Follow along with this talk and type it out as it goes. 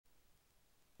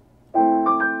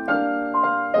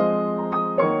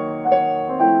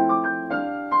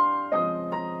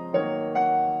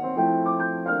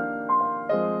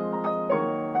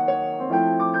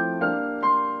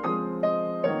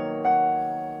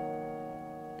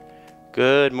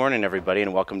Good morning, everybody,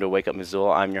 and welcome to Wake Up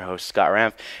Missoula. I'm your host, Scott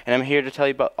Ramp, and I'm here to tell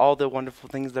you about all the wonderful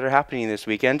things that are happening this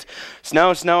weekend.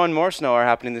 Snow, and more snow are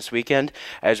happening this weekend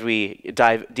as we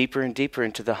dive deeper and deeper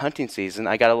into the hunting season.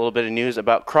 I got a little bit of news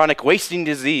about chronic wasting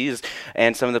disease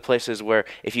and some of the places where,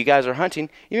 if you guys are hunting,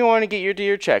 you may want to get your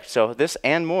deer checked. So this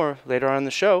and more later on in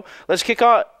the show. Let's kick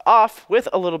off with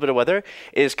a little bit of weather.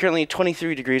 It is currently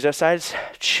 23 degrees outside. It's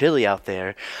chilly out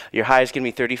there. Your high is going to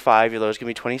be 35, your low is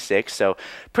going to be 26. So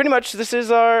pretty much this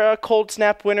is our cold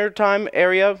snap winter time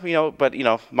area, but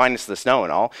minus the snow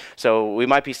and all. So we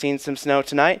might be seeing some snow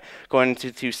tonight going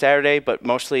into Saturday, but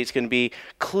mostly it's going to be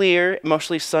clear,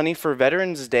 mostly sunny for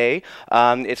Veterans Day.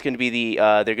 It's going to be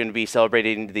they're going to be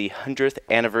celebrating the 100th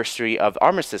anniversary of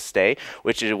Armistice Day,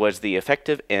 which was the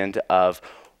effective end of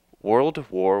World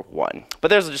War I. But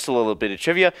there's just a little bit of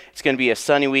trivia. It's going to be a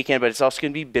sunny weekend, but it's also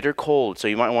going to be bitter cold, so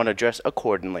you might want to dress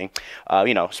accordingly.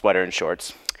 Sweater and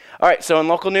shorts. All right, so in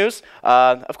local news,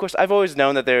 of course, I've always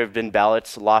known that there have been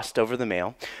ballots lost over the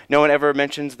mail. No one ever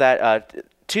mentions that,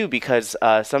 too, because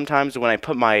sometimes when I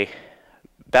put my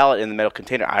ballot in the metal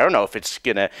container, I don't know if it's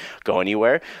going to go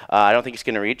anywhere. I don't think it's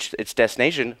going to reach its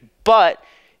destination. But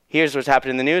here's what's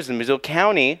happened in the news. In Missoula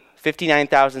County,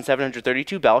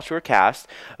 59,732 ballots were cast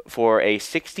for a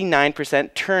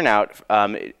 69% turnout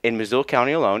in Missoula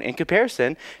County alone. In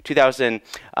comparison,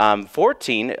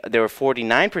 2014, there were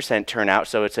 49% turnout,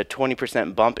 so it's a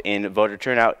 20% bump in voter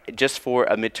turnout just for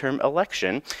a midterm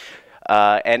election.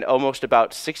 And almost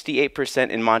about 68%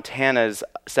 in Montana's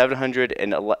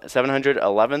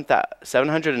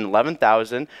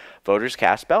 711,000 voters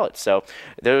cast ballots. So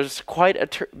there was quite a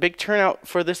big turnout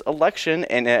for this election,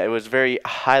 and it was very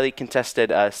highly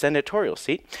contested senatorial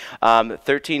seat.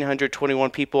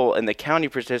 1,321 people in the county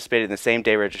participated in the same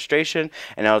day registration,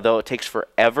 and although it takes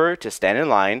forever to stand in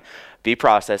line, be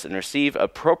processed, and receive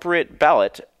appropriate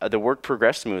ballot, the work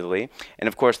progressed smoothly. And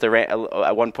of course,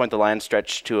 at one point the line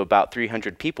stretched to about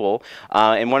 300 people,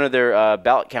 and one of their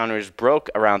ballot counters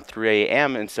broke around 3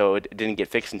 a.m., and so it didn't get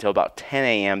fixed until about 10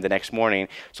 a.m. the next morning.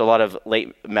 So a lot of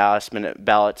late last-minute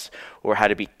ballots had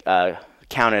to be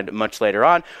counted much later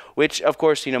on, which of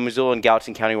course, Missoula and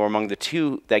Gallatin County were among the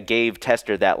two that gave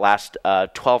Tester that last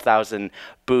 12,000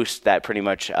 boost that pretty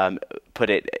much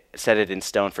set it in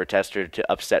stone for Tester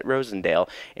to upset Rosendale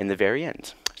in the very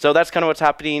end. So that's kind of what's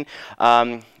happening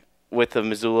with the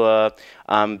Missoula.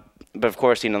 But of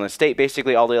course, in the state,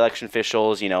 basically all the election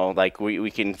officials,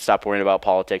 we can stop worrying about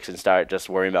politics and start just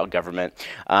worrying about government.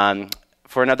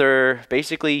 For another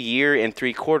basically year and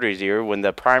 3/4 when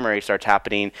the primary starts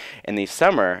happening in the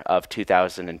summer of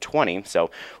 2020. So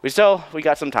we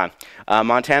got some time.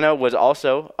 Montana was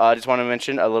also, I just want to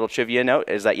mention a little trivia note,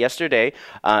 is that yesterday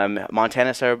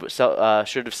Montana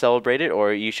should have celebrated,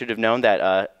 or you should have known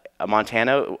that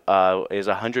Montana is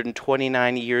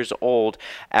 129 years old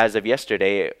as of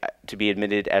yesterday to be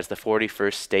admitted as the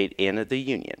 41st state in the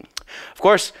Union. Of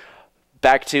course,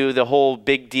 back to the whole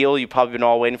big deal. You've probably been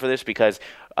all waiting for this because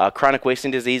chronic wasting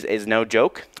disease is no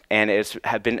joke, and it's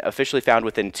have been officially found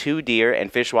within 2 deer,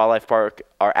 and Fish Wildlife Park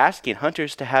are asking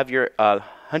hunters to have your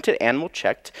hunted animal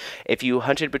checked if you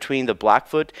hunted between the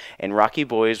Blackfoot and Rocky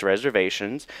Boys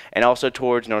reservations, and also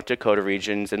towards North Dakota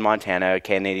regions and Montana,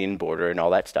 Canadian border, and all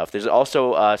that stuff. There's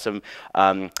also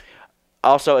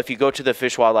also, if you go to the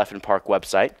Fish, Wildlife, and Park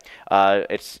website,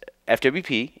 it's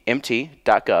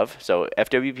fwpmt.gov, so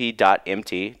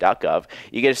fwp.mt.gov,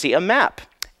 you get to see a map.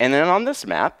 And then on this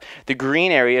map, the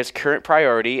green area is current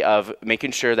priority of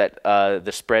making sure that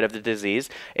the spread of the disease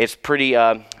is pretty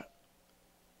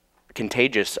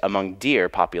contagious among deer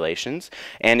populations.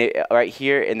 And right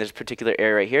here in this particular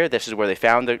area right here, this is where they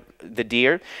found the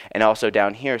deer. And also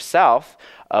down here south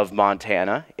of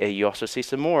Montana, you also see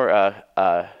some more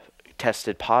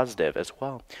tested positive as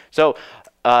well. So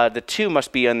the 2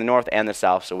 must be in the north and the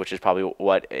south, so which is probably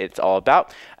what it's all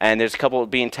about. And there's a couple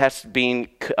tests being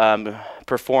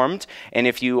performed. And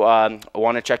if you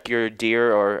want to check your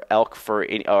deer or elk for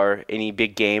any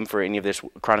big game for any of this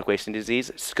chronic wasting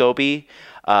disease, Scobie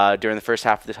during the first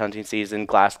half of the hunting season,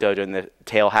 Glasgow during the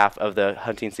tail half of the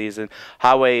hunting season,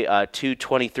 Highway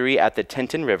 223 at the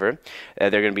Tenton River. They're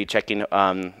going to be checking.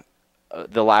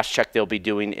 The last check they'll be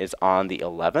doing is on the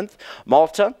 11th.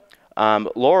 Malta.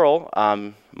 Laurel,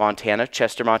 Montana,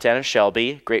 Chester, Montana,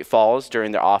 Shelby, Great Falls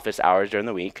during their office hours during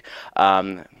the week,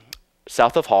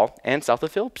 south of Hall, and south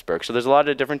of Phillipsburg. So there's a lot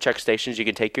of different check stations you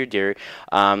can take your deer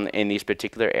in these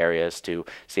particular areas to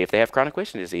see if they have chronic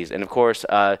wasting disease. And of course,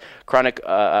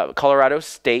 Colorado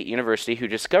State University, who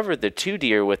discovered the 2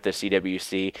 deer with the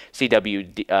CWD,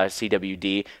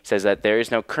 says that there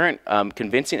is no current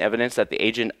convincing evidence that the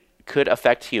agent could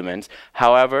affect humans.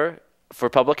 However, for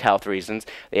public health reasons,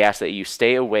 they ask that you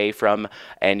stay away from,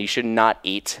 and you should not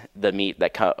eat the meat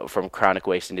that from chronic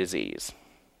wasting disease.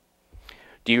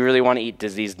 Do you really want to eat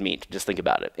diseased meat? Just think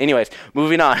about it. Anyways,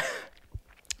 moving on.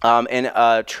 And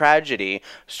a tragedy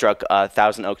struck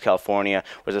Thousand Oaks, California,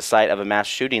 was the site of a mass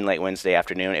shooting late Wednesday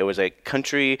afternoon. It was a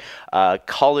country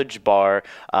college bar.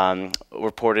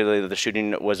 Reportedly, the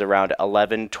shooting was around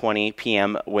 11:20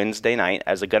 p.m. Wednesday night.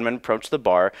 As a gunman approached the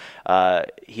bar,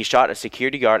 he shot a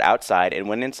security guard outside and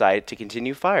went inside to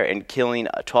continue fire, and killing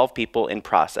 12 people in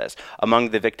process. Among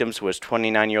the victims was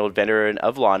 29-year-old veteran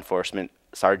of law enforcement,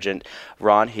 Sergeant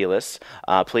Ron Heelis.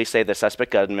 Police say the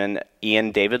suspect gunman,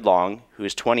 Ian David Long, who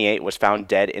is 28, was found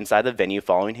dead inside the venue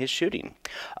following his shooting.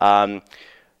 Long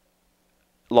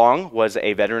was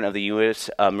a veteran of the U.S.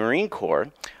 Marine Corps,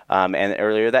 and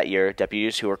earlier that year,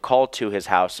 deputies who were called to his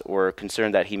house were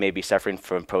concerned that he may be suffering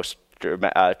from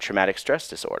post-traumatic stress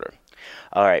disorder.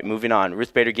 All right, moving on.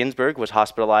 Ruth Bader Ginsburg was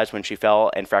hospitalized when she fell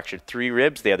and fractured 3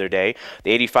 ribs the other day.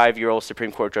 The 85-year-old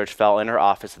Supreme Court judge fell in her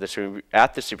office at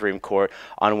the Supreme Court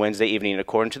on Wednesday evening.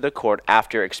 According to the court,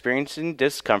 after experiencing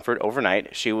discomfort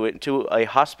overnight, she went to a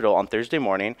hospital on Thursday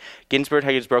morning. Ginsburg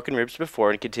had broken ribs before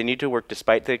and continued to work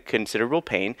despite the considerable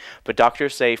pain, but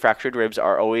doctors say fractured ribs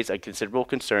are always a considerable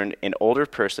concern in older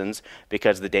persons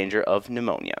because of the danger of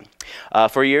pneumonia.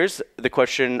 For years, the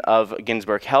question of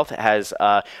Ginsburg's health has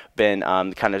been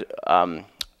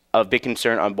a big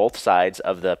concern on both sides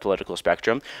of the political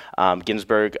spectrum.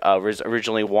 Ginsburg was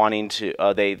originally wanting to,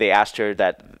 they asked her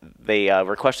that, they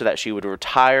requested that she would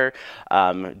retire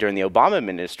during the Obama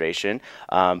administration,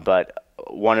 but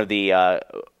one of the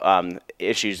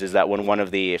issues is that when one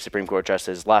of the Supreme Court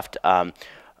justices left,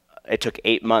 it took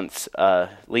 8 months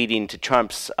leading to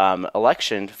Trump's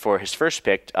election for his first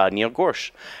pick, Neil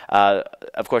Gorsuch.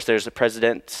 Of course, there's a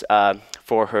precedent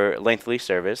for her lengthy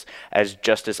service, as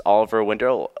Justice Oliver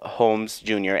Wendell Holmes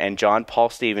Jr. and John Paul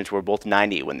Stevens were both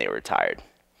 90 when they retired.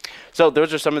 So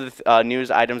those are some of the news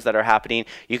items that are happening.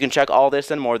 You can check all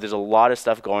this and more. There's a lot of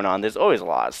stuff going on. There's always a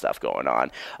lot of stuff going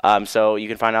on. So you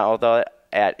can find out all that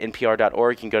at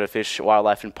npr.org. You can go to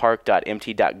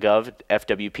fishwildlifeandpark.mt.gov,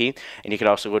 FWP, and you can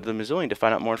also go to the Missoulian to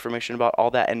find out more information about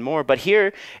all that and more. But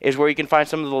here is where you can find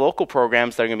some of the local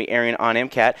programs that are going to be airing on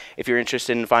MCAT. If you're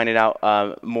interested in finding out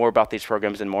more about these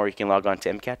programs and more, you can log on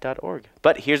to mcat.org.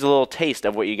 But here's a little taste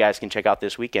of what you guys can check out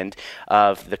this weekend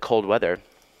of the cold weather.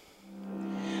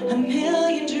 A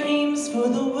million dreams for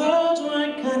the world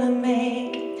we're gonna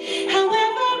make.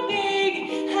 However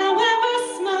big, however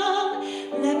small,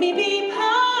 let me be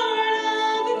part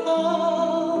of it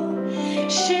all.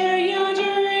 Share your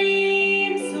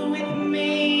dreams with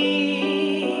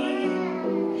me.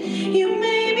 You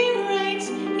may be right,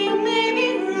 you may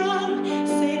be wrong.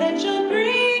 Say that you'll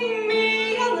bring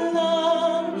me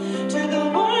along to the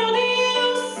world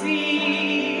you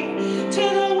see, to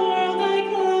the world I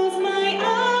close my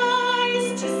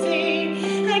eyes to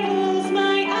see. I close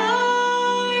my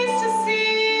eyes to see.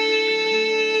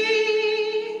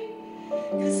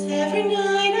 'Cause every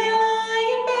night I lie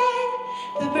in bed,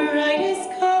 the brightest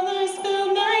colors fill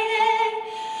my head.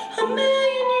 A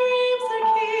million dreams are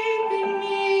keeping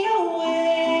me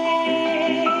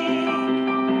awake.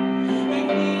 I think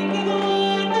of what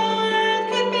the world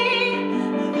could be,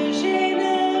 a vision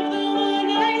of the one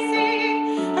I see.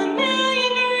 A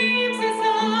million dreams is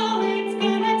all it's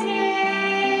gonna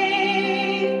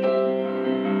take.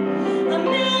 A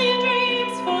million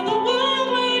dreams for the world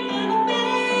we're gonna make.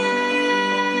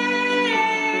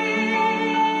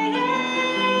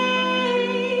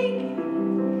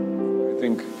 I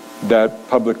think that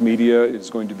public media is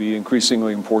going to be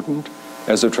increasingly important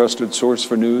as a trusted source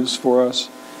for news for us,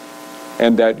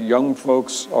 and that young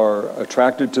folks are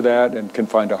attracted to that and can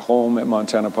find a home at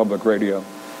Montana Public Radio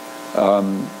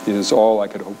is all I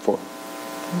could hope for.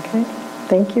 Okay,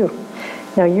 thank you.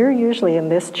 Now, you're usually in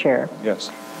this chair.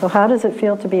 Yes. So how does it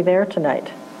feel to be there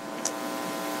tonight?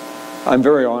 I'm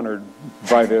very honored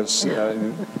by this.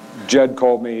 Jed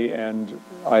called me, and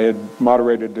I had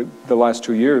moderated the last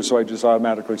 2 years, so I just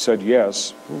automatically said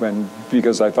yes,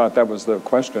 because I thought that was the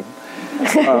question.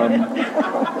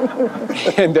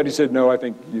 And then he said, no, I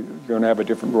think you're going to have a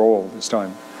different role this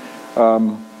time. I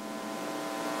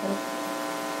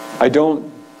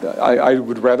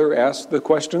would rather ask the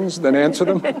questions than answer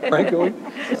them, frankly,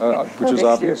 which is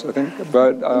obvious, I think.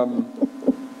 But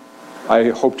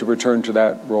I hope to return to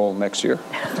that role next year.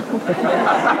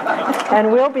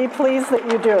 And we'll be pleased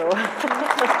that you do.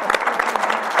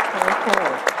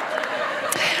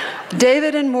 Okay.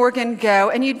 David and Morgan go,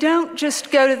 and you don't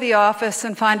just go to the office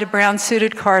and find a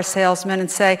brown-suited car salesman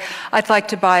and say, I'd like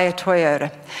to buy a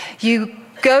Toyota. You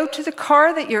go to the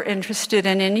car that you're interested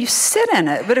in and you sit in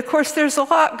it. But of course, there's a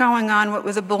lot going on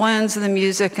with the balloons and the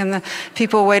music and the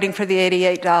people waiting for the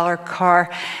 $88 car,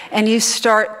 and you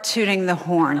start tooting the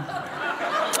horn.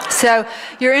 So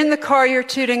you're in the car, you're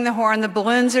tooting the horn, the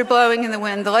balloons are blowing in the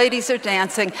wind, the ladies are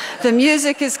dancing, the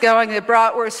music is going, the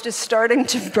bratwurst is starting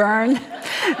to burn.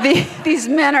 These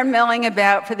men are milling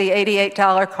about for the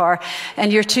 $88 car,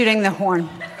 and you're tooting the horn.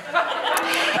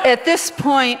 At this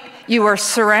point, you are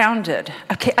surrounded.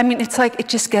 Okay, I mean, it's like it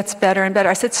just gets better and better.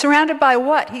 I said, surrounded by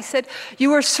what? He said,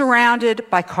 you are surrounded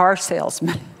by car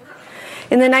salesmen.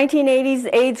 In the 1980s,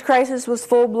 the AIDS crisis was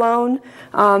full-blown,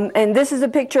 and this is a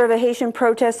picture of a Haitian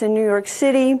protest in New York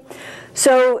City.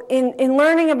 So in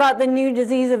learning about the new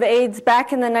disease of AIDS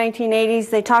back in the 1980s,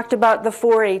 they talked about the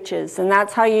 4 H's, and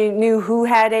that's how you knew who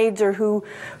had AIDS or who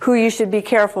you should be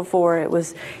careful for. It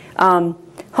was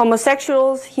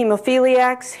homosexuals,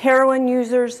 hemophiliacs, heroin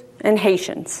users, and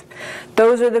Haitians.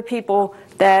 Those are the people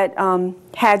that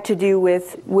had to do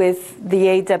with the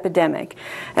AIDS epidemic.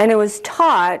 And it was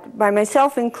taught, by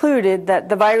myself included, that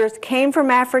the virus came from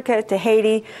Africa to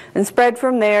Haiti and spread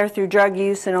from there through drug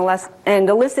use and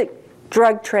illicit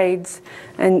drug trades,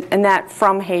 and that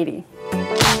from Haiti.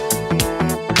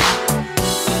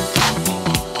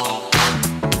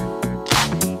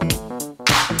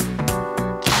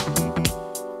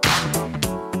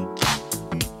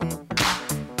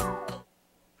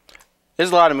 There's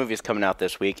a lot of movies coming out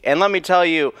this week, and let me tell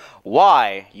you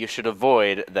why you should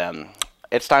avoid them.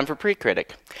 It's time for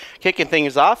Pre-Critic. Kicking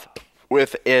things off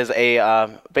with is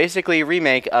a basically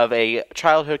remake of a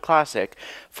childhood classic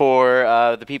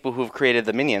for the people who've created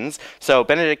the Minions. So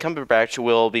Benedict Cumberbatch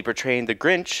will be portraying the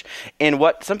Grinch in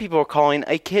what some people are calling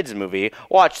a kids movie.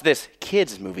 Watch this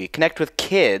kids movie. Connect with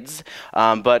kids,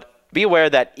 but be aware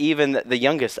that even the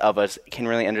youngest of us can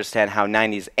really understand how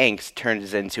 90s angst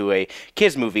turns into a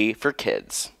kids movie for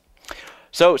kids.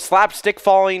 So slapstick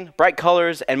falling, bright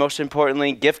colors, and most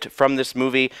importantly, gift from this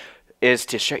movie is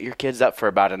to shut your kids up for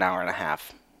about an hour and a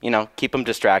half. You know, keep them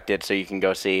distracted so you can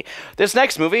go see this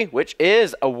next movie, which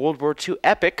is a World War II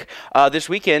epic. This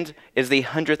weekend is the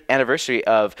 100th anniversary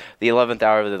of the 11th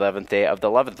hour of the 11th day of the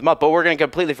 11th month. But we're going to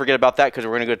completely forget about that because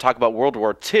we're going to go talk about World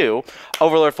War II.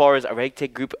 Overlord Flores, a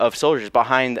ragtag group of soldiers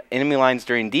behind enemy lines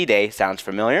during D-Day. Sounds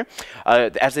familiar?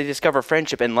 As they discover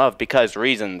friendship and love because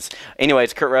reasons.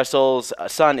 Anyways, Kurt Russell's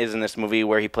son is in this movie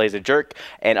where he plays a jerk,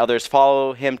 and others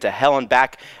follow him to hell and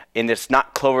back in this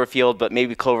not Cloverfield, but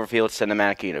maybe Cloverfield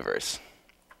cinematic universe.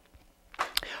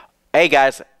 Hey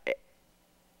guys,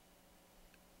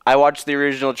 I watched the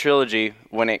original trilogy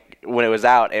when it was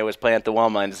out. It was playing at the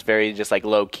Wilma, and it's very just like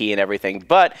low key and everything.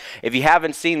 But if you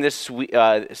haven't seen this,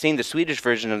 seen the Swedish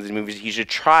version of these movies, you should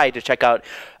try to check out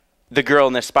The Girl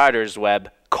in the Spider's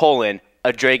Web: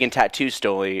 A Dragon Tattoo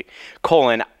Story: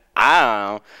 I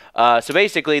don't know. So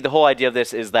basically, the whole idea of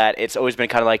this is that it's always been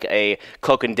kind of like a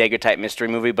cloak and dagger type mystery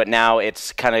movie, but now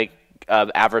it's kind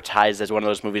of advertised as one of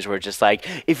those movies where it's just like,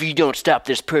 if you don't stop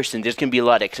this person, there's going to be a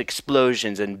lot of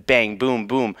explosions and bang, boom,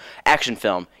 boom, action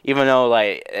film. Even though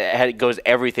like it goes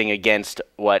everything against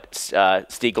what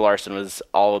Stieg Larsson was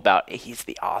all about. He's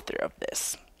the author of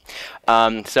this.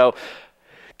 So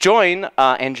join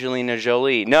Angelina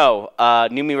Jolie. No.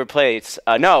 Noomi Rapace.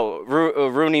 No.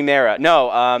 Rooney Mara.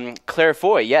 No. Claire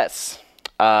Foy. Yes.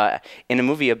 In a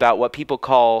movie about what people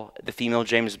call the female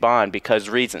James Bond because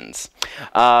reasons.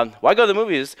 Why go to the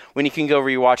movies when you can go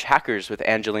rewatch Hackers with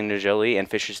Angelina Jolie and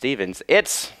Fisher Stevens?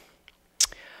 It's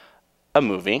a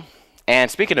movie. And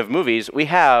speaking of movies, we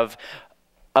have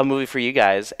a movie for you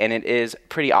guys, and it is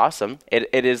pretty awesome.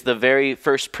 It is the very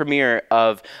first premiere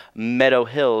of Meadow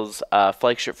Hill's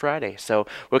Flagship Friday. So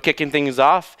we're kicking things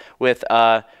off with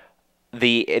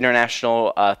the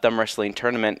International Thumb Wrestling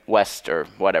Tournament West or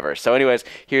whatever. So anyways,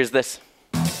 here's this.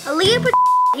 Aaliyah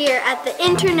here at the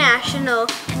International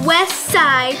West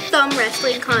Side Thumb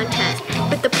Wrestling Contest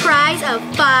with the prize of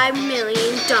 $5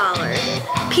 million.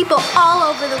 People all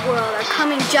over the world are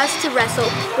coming just to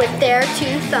wrestle with their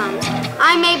 2 thumbs.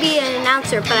 I may be an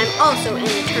announcer, but I'm also in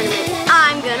the tournament.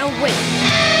 I'm gonna win.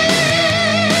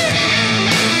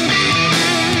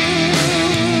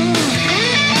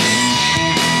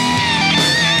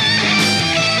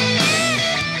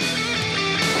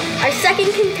 Our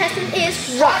second contestant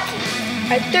is Rocky.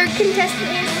 Our third contestant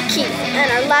is Keith.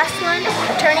 And our last one,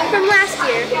 returning from last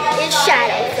year, is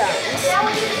Shadow Thumbs.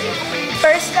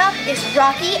 First up is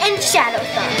Rocky and Shadow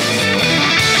Thumbs.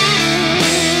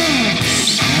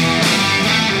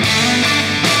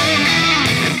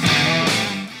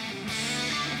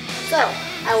 So,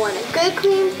 I want a good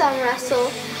clean thumb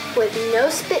wrestle with no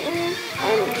spitting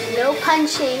and no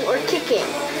punching or kicking.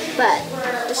 but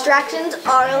distractions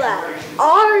are allowed.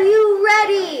 Are you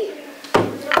ready?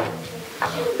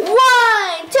 1, 2,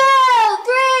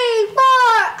 3, 4,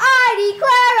 I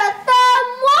declare a thumb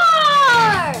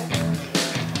war!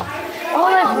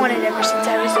 All I've wanted ever since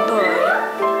I was a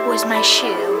boy was my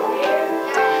shoe.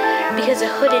 Because a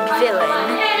hooded villain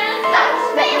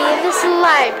let me in this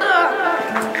library.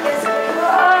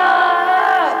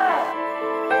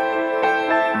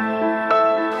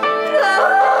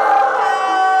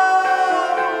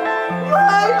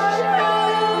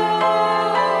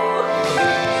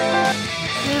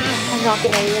 I'm not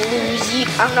gonna lose you.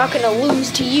 I'm not gonna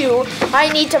lose to you. I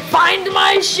need to find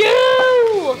my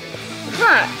shoe!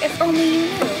 Huh, if only you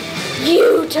knew.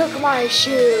 You took my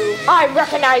shoe. I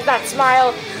recognize that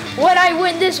smile. When I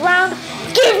win this round,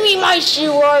 give me my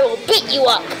shoe or I will beat you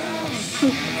up.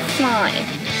 Fine.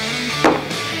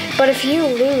 But if you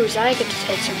lose, I get to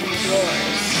take something of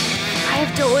yours. I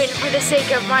have to win for the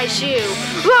sake of my shoe.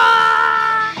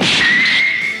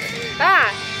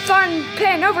 Ah! Fun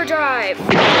Pen Overdrive! Oh,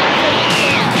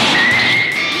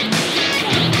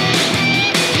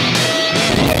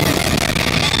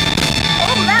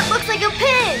 that looks like a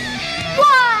pin! 1,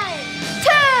 2,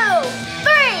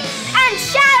 3, and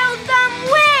Shadow Thumb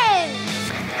wins!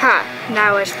 Ha,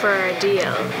 now it's for a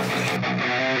deal.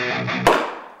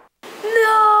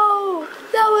 No!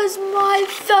 That was my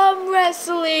thumb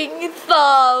wrestling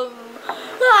thumb!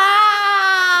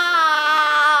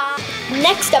 Ah!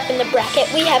 Next up in the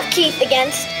bracket, we have Keith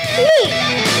against me.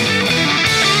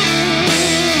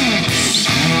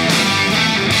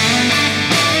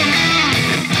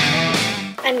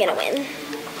 I'm gonna win.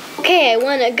 Okay, I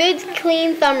won a good,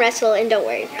 clean thumb wrestle, and don't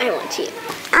worry, I won't cheat.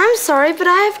 I'm sorry, but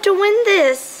I have to win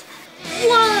this.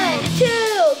 1,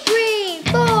 2, 3,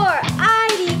 4, I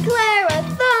declare a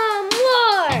thumb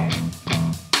war!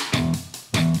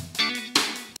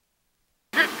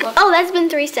 Oh, that's been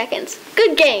 3 seconds.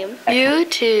 Good game. You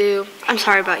too. I'm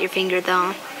sorry about your finger,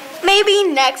 though. Maybe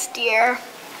next year.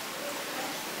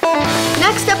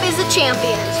 Next up is the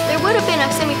champions. There would have been a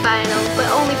semifinal,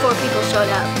 but only 4 people showed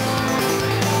up.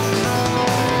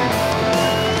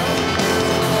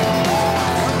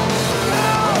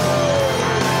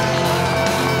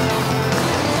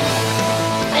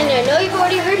 And I know you've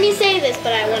already heard me say this,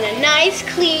 but I want a nice,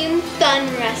 clean thumb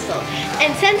wrestle.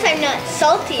 And since I'm not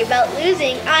salty about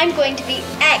losing, I'm going to be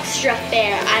extra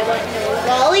fair. I want no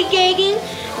lollygagging,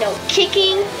 no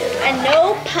kicking, and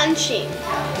no punching.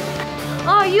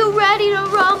 Are you ready to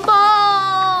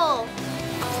rumble?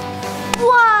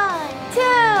 1, 2,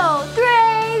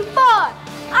 3, 4.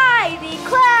 I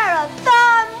declare a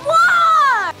thumb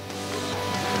war!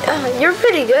 You're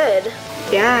pretty good.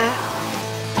 Yeah.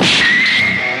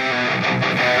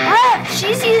 Look,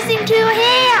 she's using 2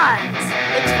 hands.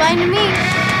 Looks fine to me.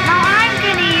 Now I'm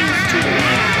gonna use 2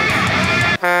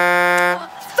 hands.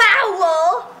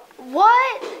 Foul!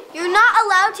 What? You're not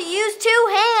allowed to use 2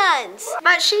 hands.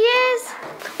 But she is.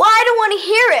 Well, I don't want to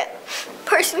hear it.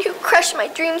 Person who crushed my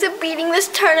dreams of beating this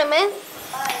tournament.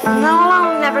 No,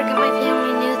 I'll never give my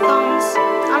family new thumbs.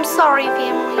 I'm sorry,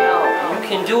 family. You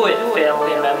can do it,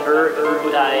 family member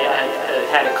who I have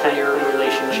had a clear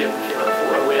relationship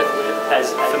with,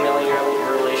 as a familiar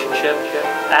relationship.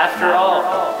 After all,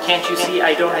 can't you see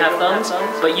I don't have thumbs?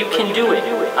 But you can do it.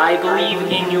 I believe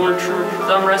in your true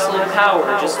thumb wrestling power.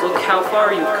 Just look how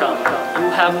far you've come.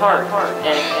 You have heart,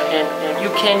 and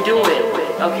you can do it.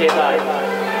 Okay, bye.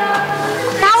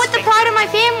 Now with the pride of my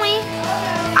family,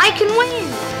 I can win.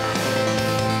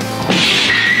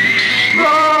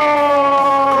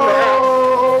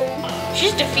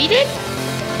 She's defeated?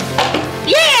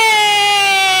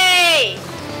 Yay!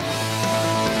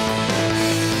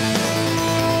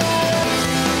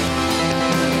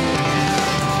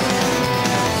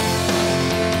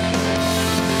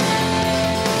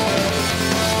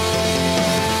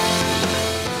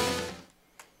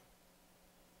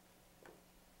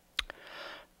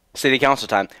 City council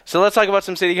time. So let's talk about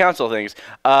some city council things.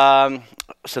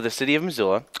 So the city of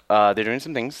Missoula, they're doing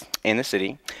some things in the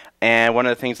city. And one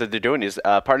of the things that they're doing is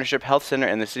Partnership Health Center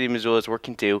and the city of Missoula is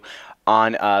working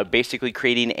on basically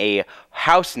creating a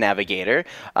house navigator.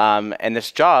 And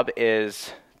this job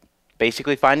is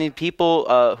basically finding people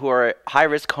who are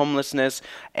high-risk homelessness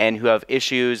and who have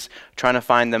issues, trying to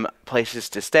find them places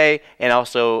to stay and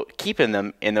also keeping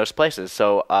them in those places.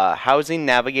 So housing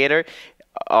navigator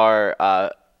are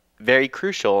very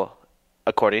crucial,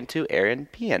 according to Aaron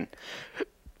Pean.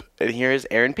 And here is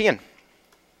Aaron Pean.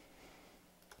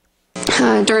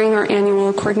 During our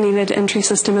annual coordinated entry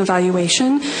system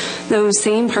evaluation, those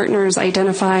same partners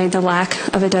identified the lack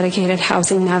of a dedicated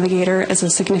housing navigator as a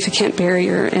significant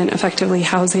barrier in effectively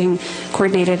housing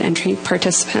coordinated entry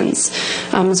participants.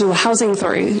 Missoula Housing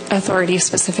Authority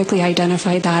specifically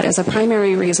identified that as a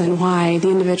primary reason why the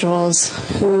individuals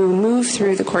who move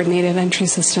through the coordinated entry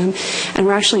system and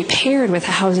were actually paired with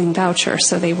a housing voucher,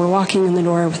 so they were walking in the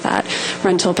door with that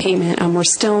rental payment, were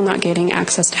still not getting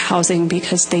access to housing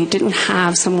because they didn't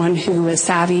have someone who was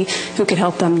savvy, who could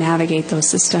help them navigate those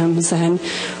systems and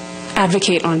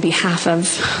advocate on behalf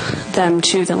of them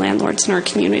to the landlords in our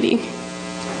community.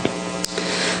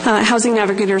 Housing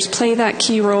navigators play that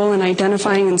key role in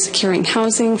identifying and securing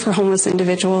housing for homeless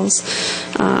individuals.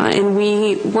 And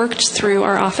we worked through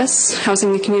our office,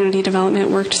 Housing and Community Development,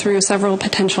 worked through several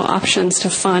potential options to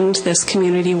fund this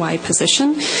community-wide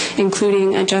position,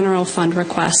 including a general fund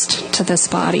request to this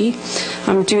body.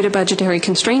 Due to budgetary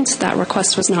constraints, that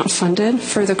request was not funded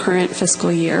for the current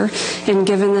fiscal year. And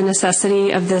given the necessity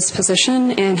of this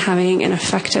position and having an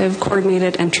effective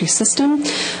coordinated entry system,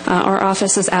 our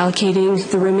office is allocating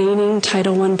the remaining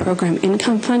Title I program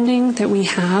income funding that we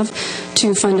have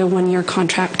to fund a one-year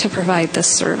contract to provide this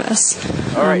service.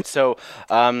 All right, so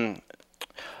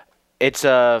it's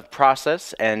a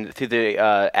process, and through the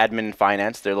admin and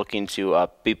finance, they're looking to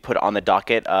be put on the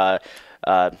docket.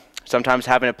 Sometimes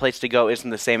having a place to go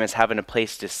isn't the same as having a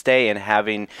place to stay, and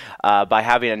by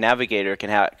having a navigator can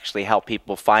actually help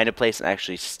people find a place and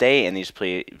actually stay in these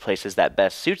places that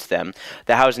best suits them.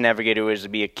 The housing navigator is to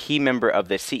be a key member of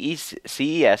the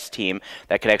CES team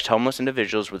that connects homeless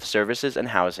individuals with services and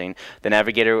housing. The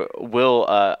navigator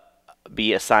will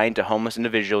be assigned to homeless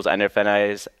individuals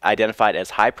identified as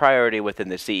high priority within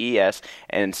the CES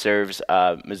and serves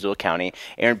Missoula County.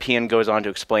 Erin Peon goes on to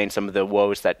explain some of the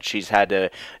woes that she's had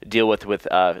to deal with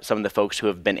some of the folks who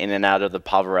have been in and out of the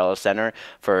Poverello Center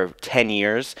for 10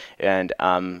 years and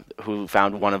who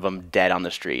found one of them dead on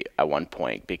the street at one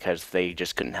point because they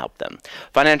just couldn't help them.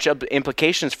 Financial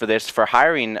implications for this, for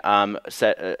hiring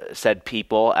said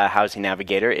people, a housing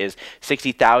navigator, is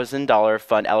 $60,000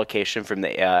 fund allocation from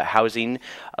the housing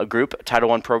group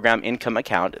Title I program income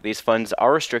account. These funds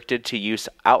are restricted to use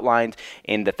outlined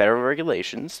in the federal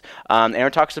regulations.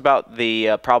 Erin talks about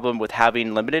the problem with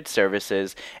having limited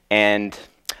services and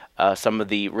some of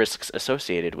the risks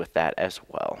associated with that as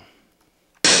well.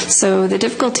 So the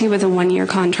difficulty with a one-year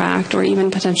contract, or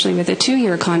even potentially with a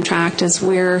two-year contract, is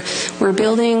we're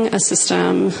building a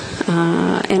system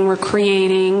and we're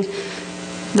creating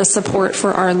the support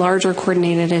for our larger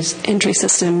coordinated entry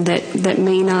system that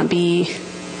may not be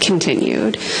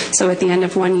continued. So at the end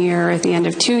of 1 year, at the end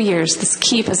of 2 years, this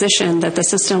key position that the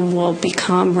system will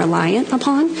become reliant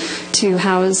upon to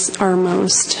house our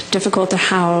most difficult to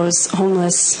house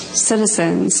homeless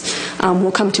citizens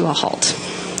will come to a halt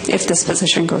if this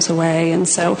position goes away. And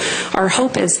so our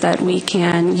hope is that we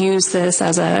can use this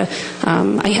as a,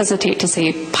 I hesitate to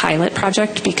say pilot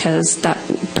project because that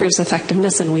proves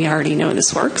effectiveness and we already know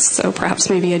this works, so perhaps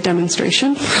maybe a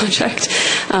demonstration project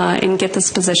and get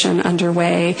this position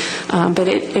underway. But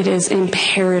it is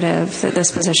imperative that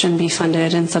this position be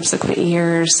funded in subsequent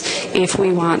years if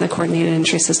we want the coordinated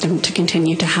entry system to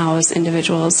continue to house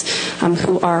individuals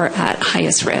who are at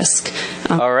highest risk.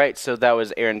 All right, so that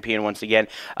was Erin Peon once again.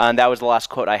 That was the last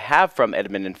quote I have from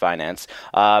Admin and Finance.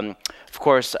 Of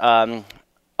course,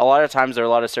 a lot of times there are a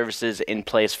lot of services in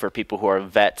place for people who are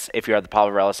vets. If you're at the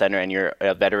Poverello Center and you're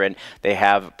a veteran, they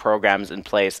have programs in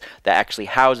place that actually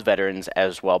house veterans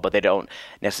as well, but they don't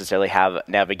necessarily have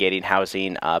navigating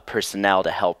housing personnel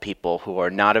to help people who are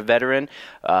not a veteran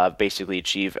basically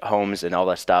achieve homes and all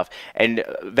that stuff. And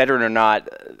veteran or not,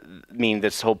 I mean,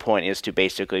 this whole point is to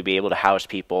basically be able to house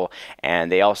people.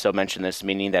 And they also mentioned this,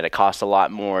 meaning that it costs a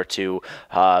lot more to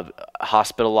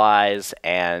hospitalize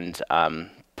and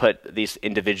put these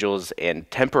individuals in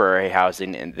temporary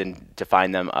housing and then to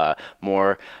find them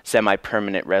more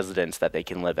semi-permanent residence that they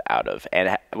can live out of.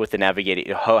 And with the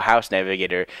house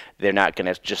navigator, they're not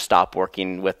going to just stop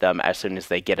working with them as soon as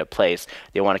they get a place.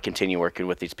 They want to continue working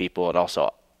with these people and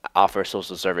also offer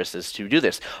social services to do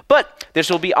this. But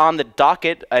this will be on the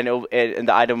docket, and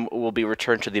the item will be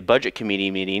returned to the Budget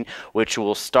Committee meeting, which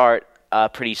will start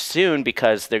pretty soon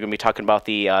because they're going to be talking about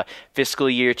the fiscal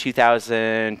year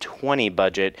 2020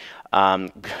 budget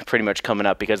pretty much coming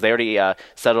up because they already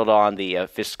settled on the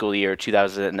fiscal year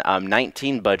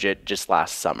 2019 budget just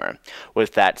last summer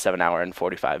with that 7-hour and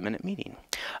 45-minute meeting.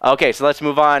 Okay, so let's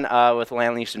move on with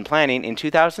land use and planning. In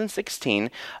 2016,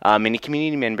 many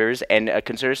community members and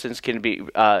concerned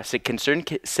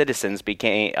citizens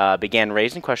began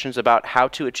raising questions about how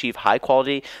to achieve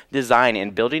high-quality design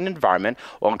and building environment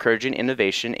while encouraging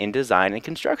innovation in design and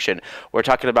construction. We're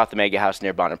talking about the mega house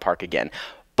near Bonner Park again.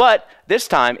 But this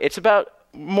time, it's about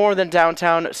more than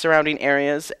downtown surrounding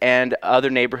areas and other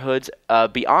neighborhoods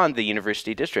beyond the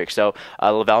University District. So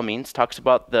Lavelle Means talks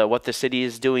about what the city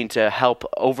is doing to help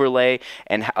overlay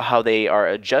and how they are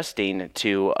adjusting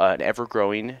to an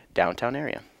ever-growing downtown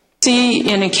area. See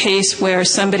in a case where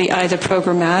somebody either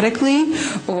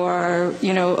programmatically or,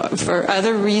 for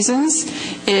other reasons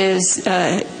is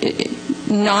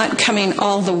not coming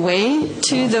all the way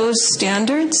to those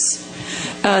standards,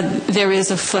 there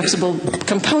is a flexible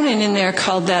component in there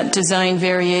called that design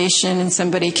variation, and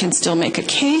somebody can still make a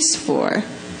case for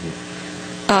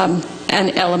an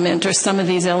element or some of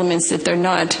these elements that they're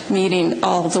not meeting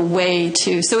all the way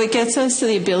to. So it gets us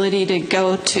the ability to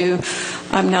go to,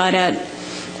 I'm not at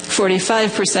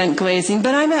 45% glazing,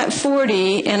 but I'm at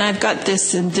 40, and I've got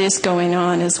this and this going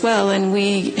on as well, and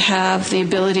we have the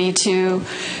ability to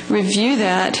review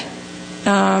that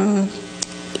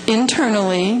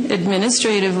internally,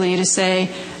 administratively, to say,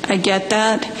 I get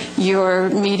that, you're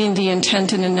meeting the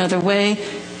intent in another way,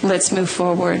 let's move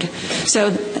forward. So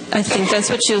I think that's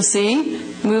what you'll see,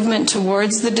 movement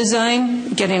towards the design,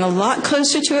 getting a lot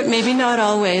closer to it, maybe not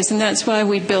always, and that's why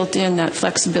we built in that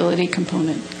flexibility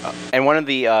component. And one of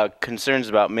the concerns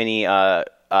about many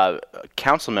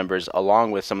council members,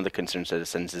 along with some of the concerned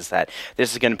citizens, is that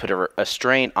this is going to put a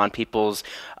strain on people's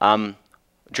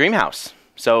dream house.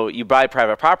 So you buy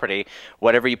private property,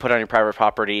 whatever you put on your private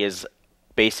property is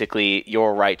basically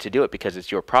your right to do it because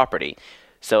it's your property.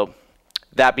 So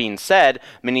that being said,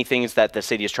 many things that the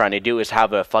city is trying to do is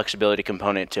have a flexibility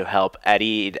component to help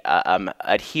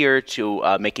adhere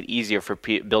to make it easier for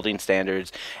building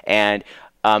standards. And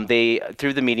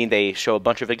through the meeting, they show a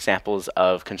bunch of examples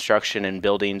of construction and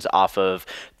buildings off of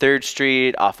 3rd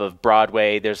Street, off of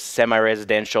Broadway. There's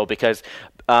semi-residential because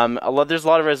there's a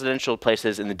lot of residential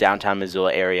places in the downtown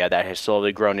Missoula area that has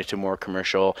slowly grown into more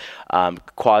commercial,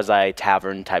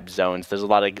 quasi-tavern type zones. There's a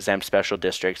lot of exempt special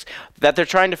districts that they're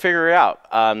trying to figure out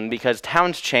because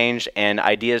towns change and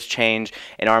ideas change,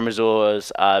 and our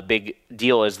Missoula's big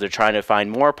deal is they're trying to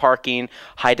find more parking,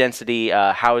 high-density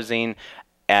housing,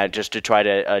 just to try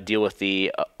to deal with the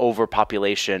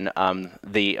overpopulation,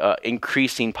 the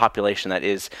increasing population that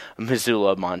is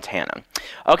Missoula, Montana.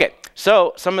 Okay,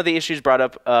 so some of the issues brought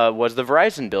up was the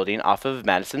Verizon building off of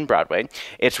Madison Broadway.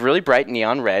 It's really bright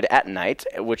neon red at night,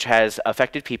 which has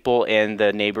affected people in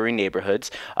the neighboring neighborhoods.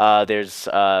 There's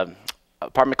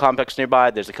apartment complex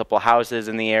nearby. There's a couple of houses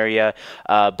in the area,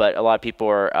 but a lot of people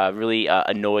are really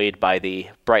annoyed by the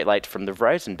bright light from the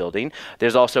Verizon building.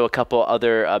 There's also a couple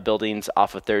other buildings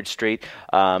off of 3rd Street,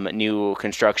 new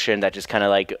construction that just kind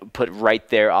of like put right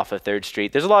there off of 3rd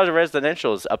Street. There's a lot of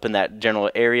residentials up in that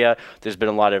general area. There's been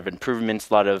a lot of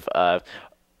improvements, a lot of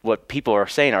what people are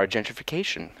saying are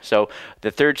gentrification. So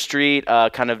the 3rd Street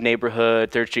kind of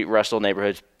neighborhood, 3rd Street Russell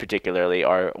neighborhoods particularly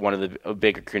are one of the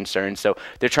bigger concerns. So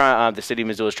they're trying, the city of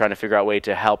Missoula is trying to figure out a way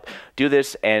to help do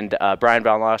this. And Brian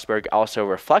Von Lossberg also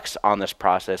reflects on this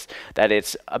process that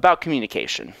it's about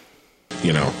communication.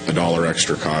 $1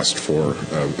 extra cost for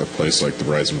a place like the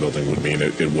Verizon building would mean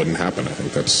it wouldn't happen. I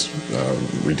think that's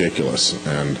ridiculous.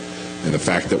 And the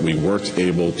fact that we weren't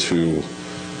able to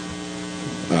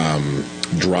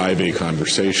drive a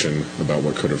conversation about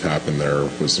what could have happened there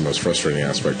was the most frustrating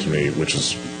aspect to me, which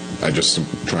is I just am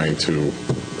trying to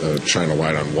shine a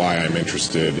light on why I'm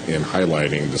interested in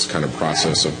highlighting this kind of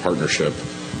process of partnership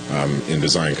in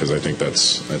design, because I think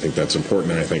that's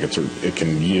important, and I think it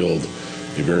can yield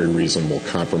a very reasonable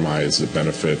compromise that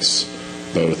benefits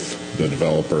both the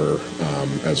developer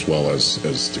as well as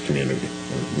the community.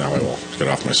 Now I will get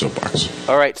off my soapbox.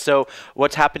 All right, so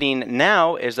what's happening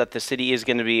now is that the city is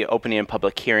going to be opening a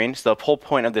public hearing. So the whole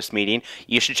point of this meeting,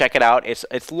 you should check it out.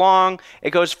 It's long.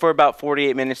 It goes for about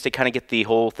 48 minutes to kind of get the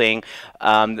whole thing.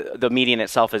 The meeting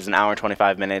itself is an hour and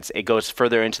 25 minutes. It goes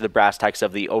further into the brass tacks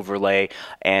of the overlay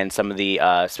and some of the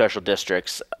special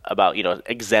districts about,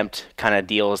 exempt kind of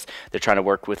deals they're trying to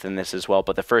work within this as well.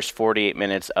 But the first 48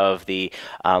 minutes of the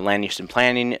land land use and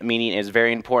planning meeting is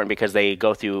very important because they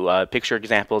go through picture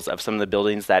examples of some of the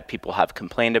buildings that people have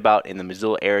complained about in the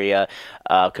Missoula area,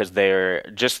 because they're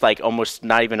just like almost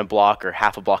not even a block or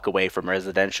half a block away from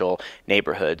residential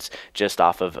neighborhoods just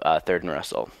off of 3rd and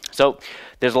Russell. So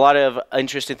there's a lot of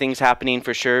interesting things happening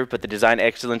for sure, but the design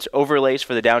excellence overlays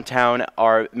for the downtown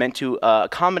are meant to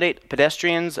accommodate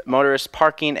pedestrians, motorists,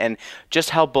 parking, and just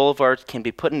how boulevards can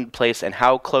be put in place and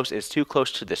how close is too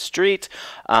close to the street.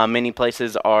 Many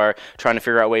places are trying to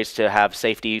figure out ways to have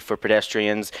safety for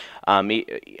pedestrians. But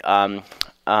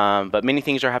many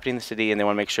things are happening in the city, and they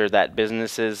want to make sure that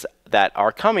businesses that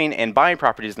are coming and buying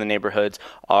properties in the neighborhoods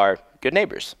are good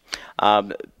neighbors.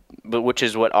 Which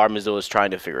is what our Missoula is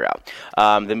trying to figure out.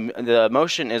 The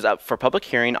motion is up for public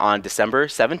hearing on December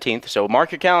 17th, so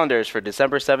mark your calendars for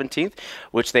December 17th,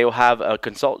 which they will have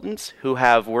consultants who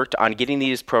have worked on getting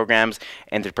these programs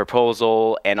and the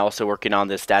proposal, and also working on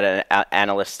this data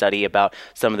analyst study about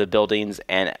some of the buildings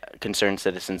and concerned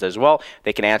citizens as well.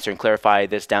 They can answer and clarify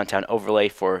this downtown overlay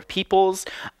for peoples.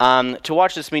 To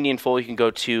watch this meeting in full, you can go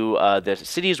to the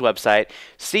city's website,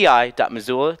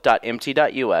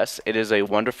 ci.missoula.mt.us. It is a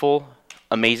wonderful,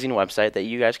 amazing website that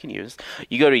you guys can use.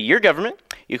 You go to your government,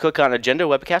 you click on agenda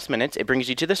webcast minutes, it brings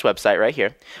you to this website right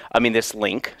here. This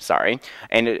link, sorry,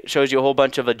 and it shows you a whole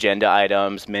bunch of agenda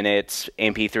items, minutes,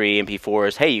 MP3,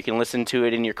 MP4s. Hey, you can listen to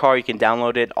it in your car, you can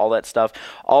download it, all that stuff,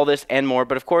 all this and more.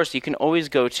 But of course, you can always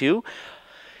go to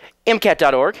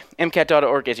MCAT.org.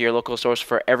 MCAT.org is your local source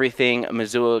for everything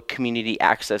Missoula Community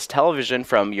Access Television,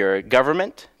 from your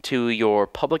government to your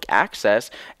public access,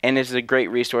 and is a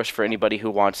great resource for anybody who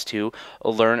wants to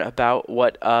learn about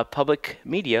what public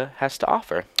media has to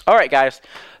offer. All right, guys,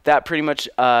 that pretty much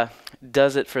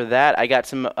does it for that. I got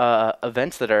some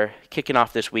events that are kicking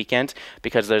off this weekend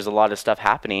because there's a lot of stuff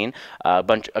happening. I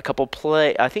think a couple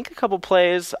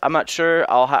plays. I'm not sure.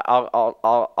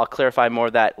 I'll clarify more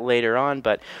of that later on.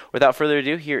 But without further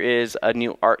ado, here is a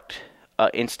new art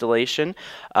installation.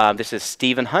 This is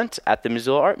Stephen Hunt at the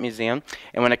Missoula Art Museum,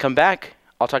 and when I come back,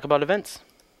 I'll talk about events.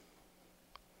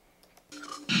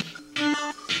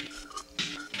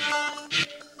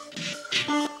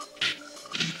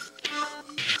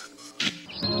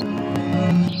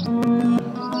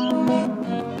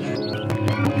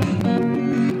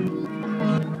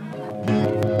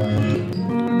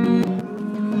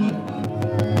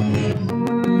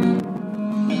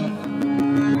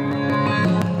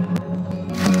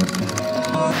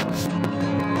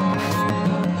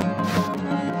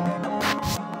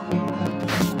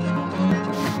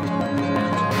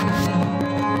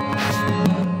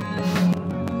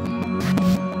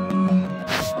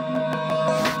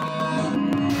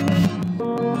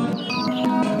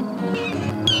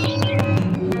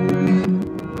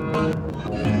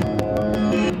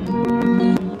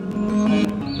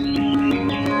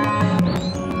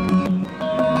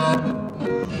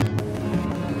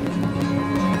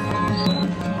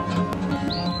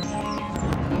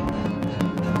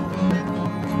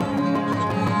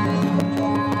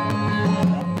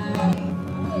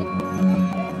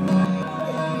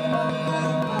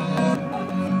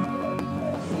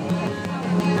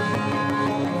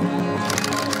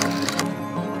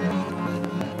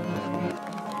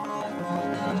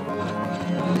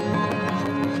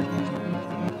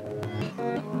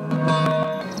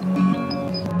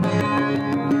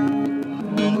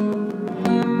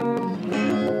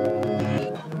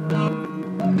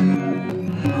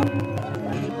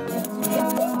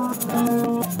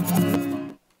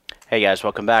 Hey guys,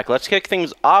 welcome back. Let's kick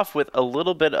things off with a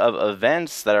little bit of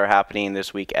events that are happening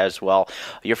this week as well.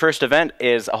 Your first event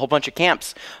is a whole bunch of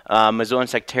camps. Missoula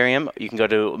Insectarium, you can go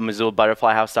to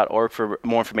MissoulaButterflyHouse.org for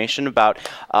more information about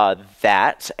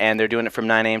that. And they're doing it from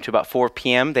 9 a.m. to about 4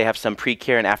 p.m. They have some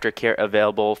pre-care and after-care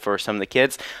available for some of the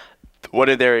kids. One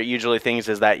of their usually things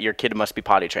is that your kid must be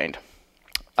potty trained.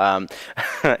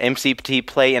 MCT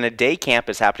Play in a Day Camp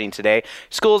is happening today.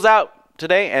 School's out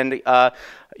today, and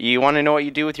you want to know what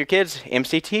you do with your kids?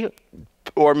 MCT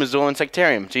or Missoula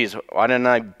Insectarium? Jeez, why didn't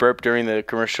I burp during the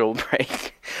commercial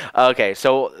break? Okay,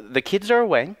 so the kids are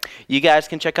away. You guys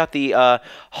can check out the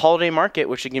holiday market,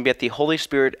 which you can be at the Holy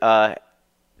Spirit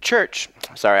Church.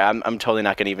 Sorry, I'm totally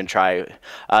not going to even try.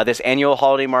 This annual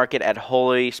holiday market at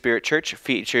Holy Spirit Church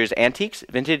features antiques,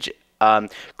 vintage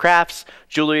crafts,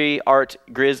 jewelry, art,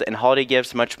 grizz, and holiday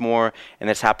gifts, much more. And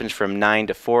this happens from 9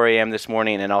 to 4 a.m. this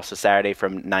morning, and also Saturday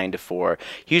from 9 to 4.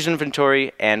 Huge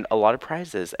inventory and a lot of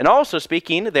prizes. And also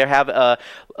speaking, they have a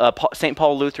St.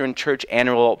 Paul Lutheran Church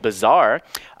annual bazaar.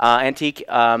 Antique,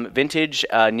 vintage,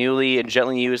 newly and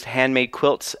gently used handmade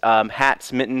quilts,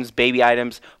 hats, mittens, baby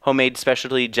items, homemade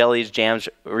specialty jellies, jams,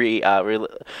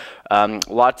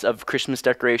 Lots of Christmas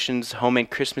decorations,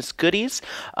 homemade Christmas goodies,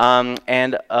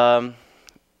 and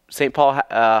St. Paul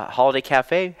Holiday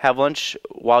Cafe, have lunch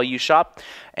while you shop,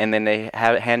 and then they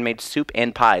have handmade soup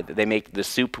and pie. They make the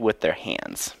soup with their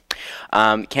hands.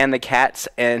 Can the Cats,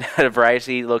 and at a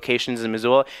variety of locations in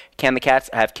Missoula, Can the Cats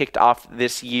have kicked off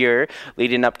this year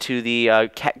leading up to the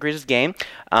Cat Grizz game.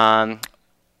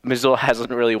 Missoula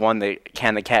hasn't really won the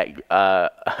Can the Cat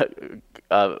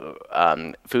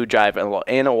food drive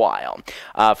in a while,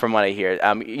 from what I hear.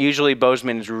 Usually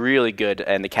Bozeman is really good,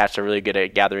 and the Cats are really good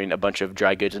at gathering a bunch of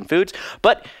dry goods and foods.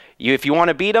 But if you want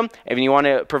to beat them, if you want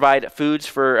to provide foods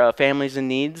for families in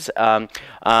needs,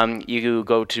 you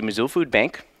go to Missoula Food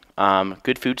Bank,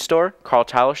 Good Food Store, Carl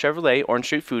Tyler Chevrolet, Orange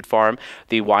Street Food Farm,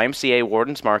 the YMCA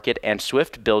Warden's Market, and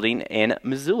Swift Building in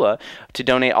Missoula to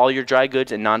donate all your dry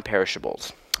goods and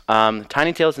non-perishables.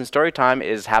 Tiny Tales and Storytime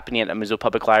is happening at Missoula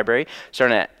Public Library,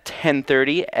 starting at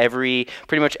 10:30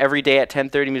 pretty much every day at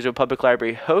 10:30. Missoula Public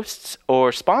Library hosts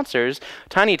or sponsors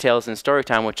Tiny Tales and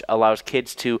Storytime, which allows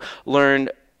kids to learn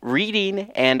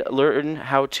reading and learn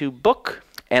how to book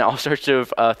and all sorts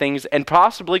of things, and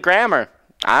possibly grammar.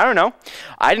 I don't know.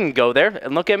 I didn't go there,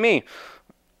 and look at me.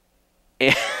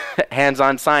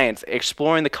 Hands-on science,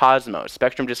 exploring the cosmos.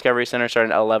 Spectrum Discovery Center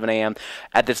starting at 11 a.m.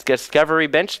 At this Discovery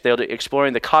Bench, they'll be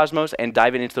exploring the cosmos and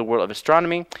diving into the world of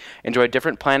astronomy. Enjoy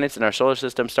different planets in our solar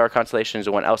system, star constellations,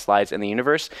 and what else lies in the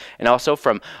universe. And also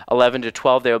from 11 to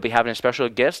 12, they will be having a special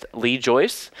guest, Lee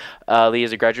Joyce. Lee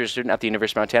is a graduate student at the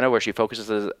University of Montana, where she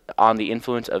focuses on the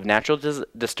influence of natural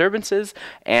disturbances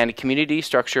and community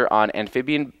structure on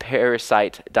amphibian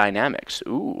parasite dynamics.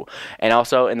 Ooh. And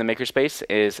also in the makerspace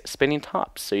is spinning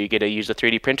tops. So you get to use a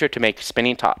 3D printer to make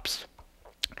spinning tops.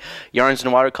 Yarns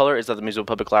and Watercolor is at the Missoula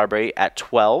Public Library at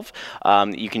 12.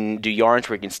 You can do yarns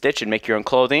where you can stitch and make your own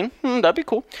clothing. That'd be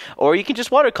cool. Or you can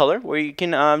just watercolor, where you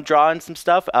can draw on some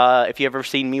stuff. If you've ever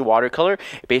seen me watercolor,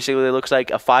 it basically looks like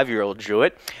a 5-year-old drew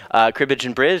it. Cribbage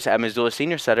and Bridge at Missoula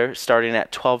Senior Center starting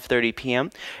at 12:30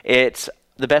 p.m. It's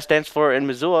the best dance floor in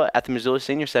Missoula at the Missoula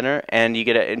Senior Center, and you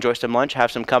get to enjoy some lunch,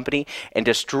 have some company, and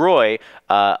destroy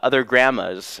other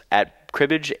grandmas at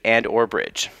Cribbage and or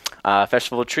Bridge.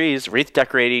 Festival of Trees wreath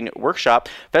decorating workshop.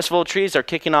 Festival of Trees are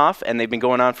kicking off, and they've been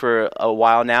going on for a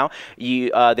while now.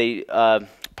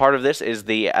 Part of this is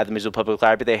at the Missoula Public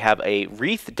Library, they have a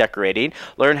wreath decorating.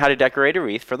 Learn how to decorate a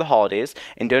wreath for the holidays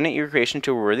and donate your creation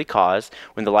to a worthy cause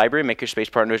when the library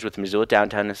makerspace partners with the Missoula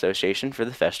Downtown Association for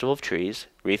the Festival of Trees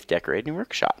wreath decorating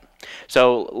workshop.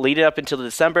 So leading up until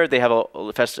December, they have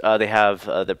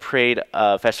the Parade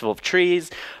Festival of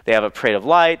Trees. They have a Parade of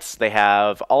Lights. They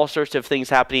have all sorts of things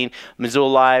happening. Missoula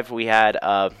Live, we had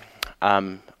a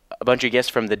bunch of guests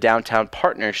from the Downtown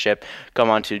Partnership come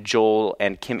on to Joel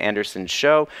and Kim Anderson's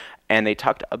show, and they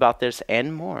talked about this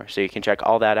and more, so you can check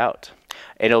all that out.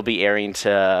 It'll be airing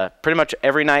to pretty much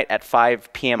every night at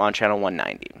 5 p.m. on Channel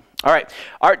 190. All right,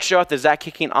 Art Show at the ZAC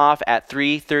kicking off at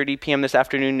 3:30 p.m. this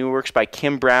afternoon. New works by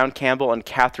Kim Brown Campbell and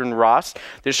Catherine Ross.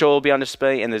 This show will be on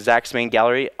display in the ZAC's main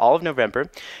gallery all of November,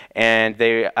 and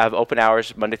they have open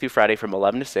hours Monday through Friday from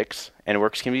 11 to 6, and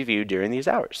works can be viewed during these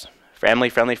hours.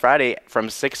 Family-friendly Friday from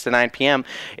 6 to 9 p.m.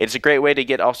 It's a great way to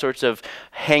get all sorts of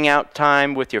hangout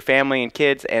time with your family and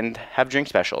kids and have drink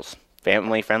specials.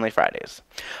 Family-friendly Fridays.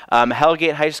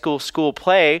 Hellgate High School School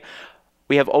Play.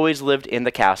 We have always lived in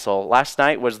the castle. Last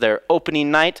night was their opening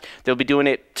night. They'll be doing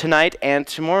it tonight and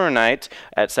tomorrow night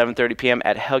at 7:30 p.m.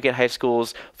 at Hellgate High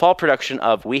School's fall production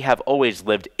of We Have Always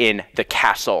Lived in the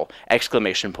Castle!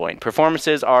 Exclamation point.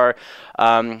 Performances are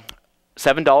 $7.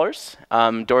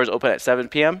 Doors open at 7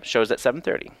 p.m. Shows at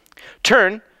 7:30.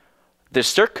 Turn. The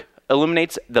Cirque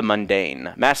illuminates the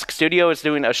mundane. Mask Studio is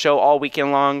doing a show all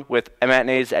weekend long with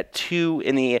matinees at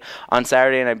 2 on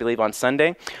Saturday and I believe on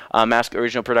Sunday. Mask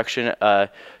original production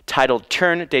titled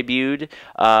Turn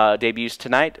debuts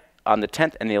tonight on the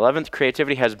 10th and the 11th.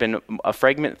 Creativity has been a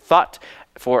fragment thought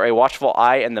for a watchful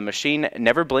eye, and the machine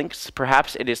never blinks.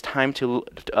 Perhaps it is time to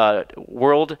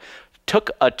world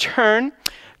took a turn.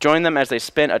 Join them as they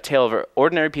spin a tale of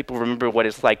ordinary people remember what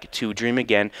it's like to dream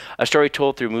again, a story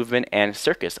told through movement and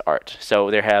circus art.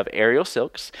 So they have aerial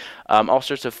silks, all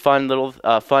sorts of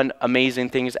fun,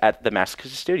 amazing things at the Mask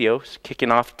Studio,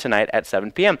 kicking off tonight at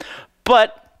 7 p.m.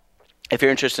 But if you're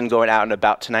interested in going out and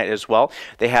about tonight as well,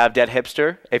 they have Dead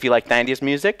Hipster. If you like 90s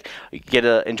music, you get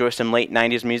to enjoy some late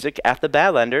 90s music at the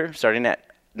Badlander starting at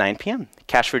 9 p.m.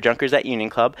 Cash for Junkers at Union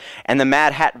Club. And the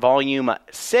Mad Hat Volume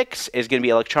 6 is going to be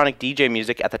electronic DJ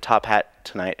music at the Top Hat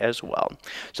tonight as well.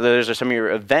 So those are some of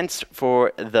your events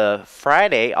for the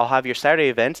Friday. I'll have your Saturday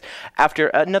events after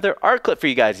another art clip for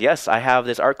you guys. Yes, I have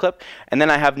this art clip, and then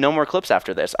I have no more clips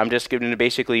after this. I'm just going to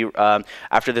basically,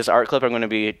 after this art clip, I'm going to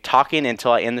be talking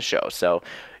until I end the show. So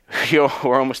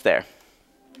we're almost there.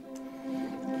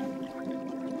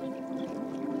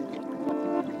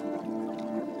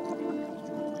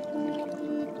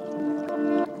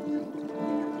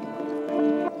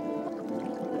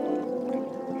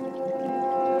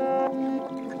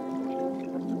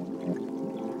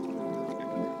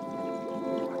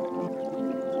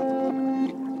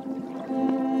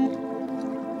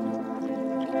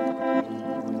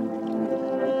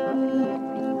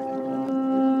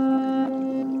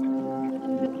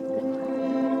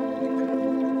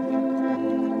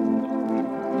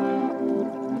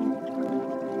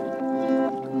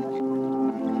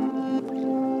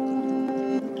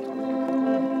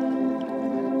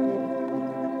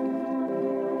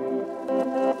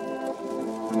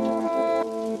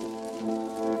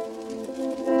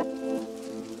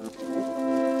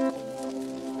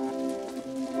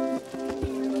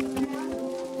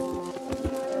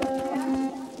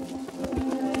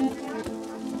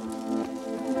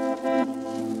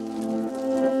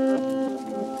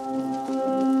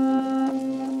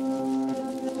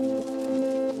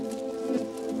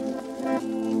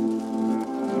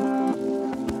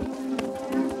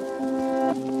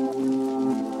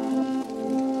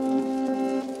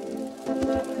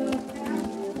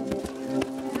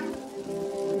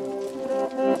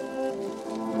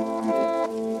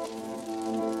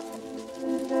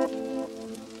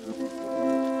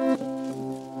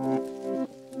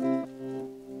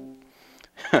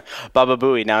 Baba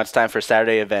Booey, now it's time for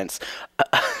Saturday events.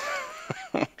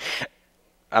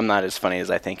 I'm not as funny as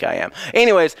I think I am.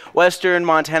 Anyways, Western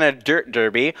Montana Dirt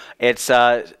Derby. It's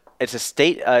the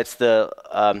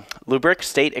Lubric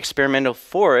State Experimental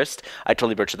Forest. I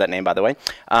totally butchered that name, by the way.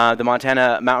 The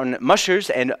Montana Mountain Mushers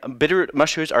and Bitterroot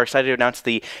Mushers are excited to announce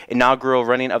the inaugural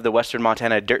running of the Western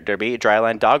Montana Dirt Derby,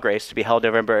 dryland dog race, to be held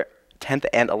November 10th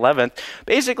and 11th.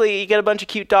 Basically, you get a bunch of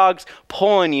cute dogs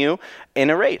pulling you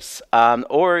in a race,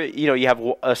 or you have.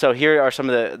 So here are some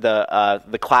of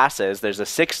the classes. There's a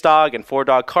 6-dog and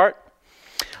 4-dog cart.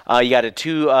 You got a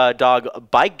 2-dog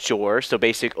bike jor, so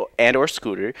basic or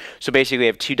scooter. So basically,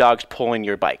 you have 2 dogs pulling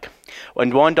your bike.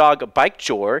 And 1-dog bike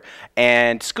jor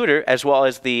and scooter, as well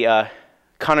as the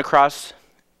canicross.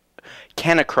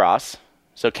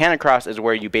 So canicross is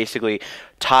where you basically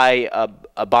tie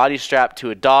a body strap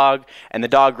to a dog, and the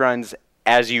dog runs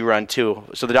as you run too.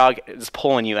 So the dog is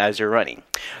pulling you as you're running.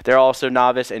 There are also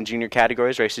novice and junior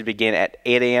categories. Races begin at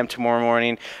 8 a.m. tomorrow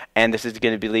morning, and this is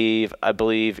going to I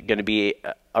believe, going to be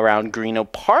around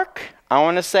Greeno Park, I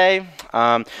want to say.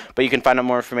 But you can find out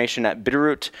more information at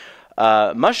Bitterroot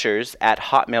Mushers at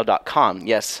hotmail.com.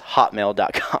 Yes,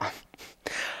 hotmail.com.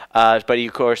 But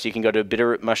of course, you can go to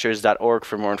bitterrootmushers.org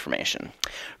for more information.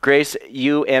 Grace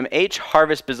UMH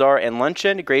Harvest Bazaar and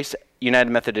Luncheon. Grace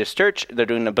United Methodist Church. They're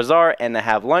doing a bazaar and they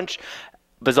have lunch.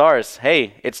 Bazaars.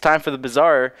 Hey, it's time for the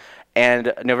bazaar,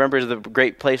 and November is a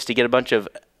great place to get a bunch of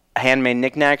handmade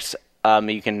knickknacks.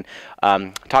 You can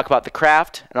talk about the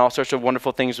craft and all sorts of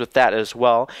wonderful things with that as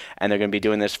well. And they're going to be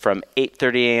doing this from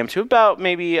 8:30 a.m. to about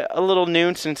maybe a little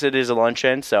noon, since it is a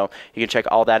luncheon. So you can check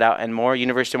all that out and more.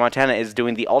 University of Montana is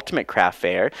doing the Ultimate Craft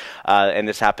Fair, and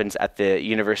this happens at the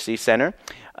University Center.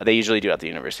 They usually do at the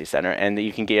University Center. And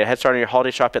you can get a head start on your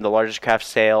holiday shop at the largest craft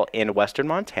sale in Western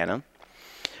Montana.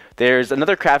 There's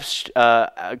another craft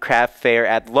fair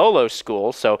at Lolo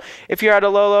School. So if you're at a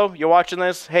Lolo, you're watching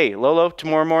this, hey, Lolo,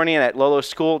 tomorrow morning at Lolo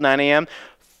School, 9 a.m.,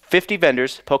 50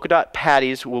 vendors. Polka Dot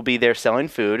Patties will be there selling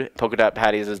food. Polka Dot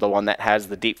Patties is the one that has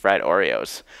the deep-fried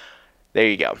Oreos. There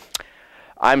you go.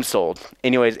 I'm sold.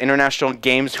 Anyways, International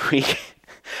Games Week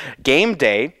Game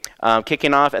Day,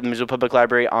 kicking off at the Missoula Public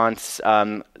Library on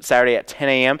Saturday at 10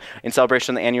 a.m. in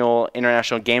celebration of the annual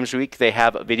International Games Week. They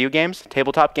have video games,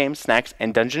 tabletop games, snacks,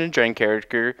 and Dungeon & Dragon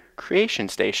character creation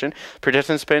station.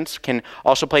 Participants can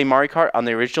also play Mario Kart on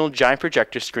the original giant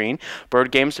projector screen.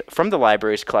 Board games from the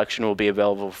library's collection will be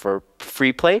available for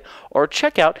free play or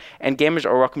checkout, and gamers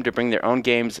are welcome to bring their own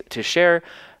games to share.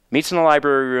 Meets in the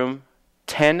library room,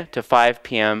 10 to 5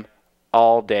 p.m.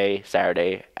 all day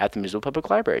Saturday at the Missoula Public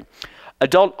Library.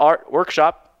 Adult Art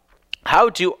Workshop. How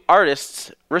do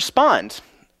artists respond?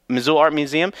 Missoula Art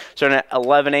Museum, starting at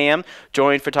 11 a.m.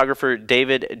 Join photographer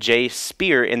David J.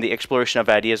 Spear in the exploration of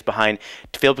ideas behind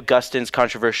Philip Guston's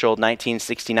controversial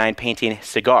 1969 painting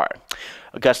Cigar.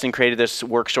 Augustine created this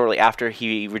work shortly after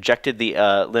he rejected the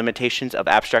limitations of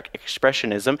abstract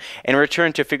expressionism and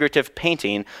returned to figurative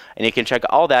painting. And you can check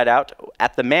all that out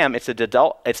at the MAM. It's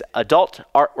adult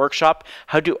art workshop.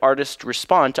 How do artists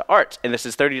respond to art? And this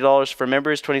is $30 for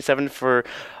members, $27 for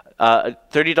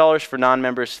 $30 for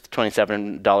non-members,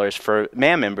 $27 for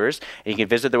MAM members. And you can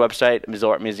visit their website,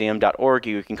 MissoulaArtMuseum.org.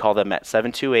 You can call them at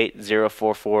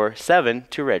 728-0447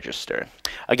 to register.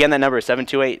 Again, that number is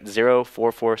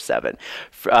 728-0447.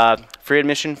 Free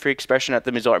admission, free expression at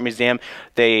the Missoula Art Museum.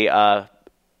 They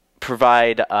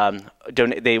provide,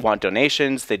 they want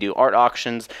donations, they do art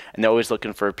auctions, and they're always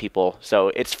looking for people. So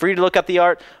it's free to look at the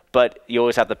art, but you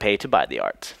always have to pay to buy the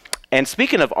art. And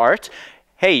speaking of art,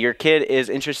 hey, your kid is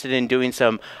interested in doing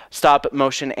some stop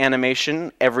motion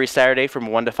animation every Saturday from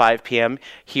 1 to 5 p.m.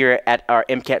 here at our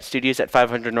MCAT studios at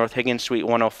 500 North Higgins, Suite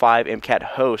 105. MCAT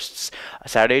hosts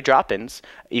Saturday drop-ins.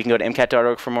 You can go to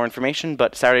MCAT.org for more information,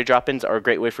 but Saturday drop-ins are a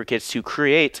great way for kids to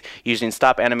create using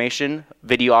stop animation,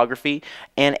 videography,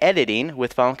 and editing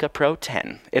with Final Cut Pro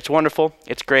 10. It's wonderful.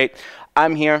 It's great.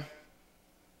 I'm here.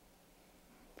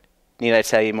 Need I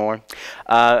tell you more?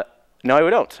 No, I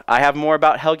don't. I have more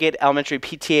about Hellgate Elementary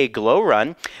PTA Glow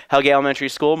Run. Hellgate Elementary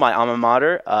School, my alma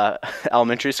mater,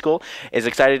 elementary school, is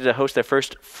excited to host their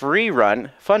first free run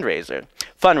fundraiser.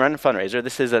 Fundraiser.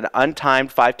 This is an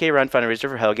untimed 5K run fundraiser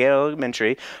for Hellgate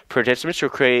Elementary. Participants will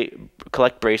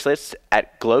collect bracelets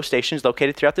at glow stations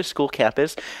located throughout the school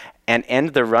campus and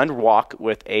end the run walk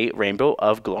with a rainbow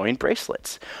of glowing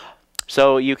bracelets.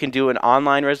 So you can do an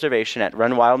online reservation at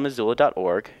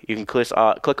runwildmissoula.org. You can click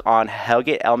on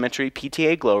Hellgate Elementary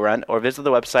PTA Glow Run or visit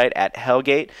the website at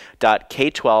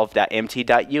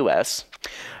hellgate.k12.mt.us.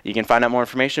 You can find out more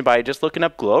information by just looking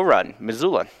up Glow Run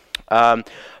Missoula.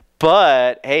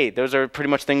 But hey, those are pretty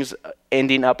much things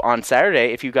ending up on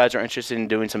Saturday. If you guys are interested in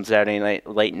doing some Saturday night,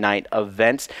 late night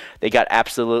events, they got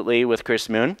Absolutely with Chris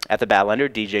Moon at the Badlander,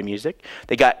 DJ music.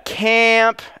 They got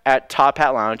Camp at Top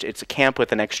Hat Lounge. It's a camp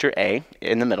with an extra A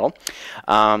in the middle.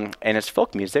 And it's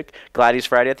folk music. Gladys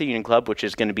Friday at the Union Club, which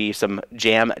is going to be some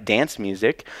jam dance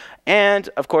music. And,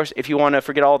 of course, if you want to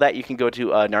forget all that, you can go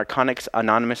to a Narcotics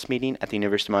Anonymous meeting at the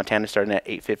University of Montana starting at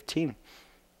 8:15.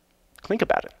 Think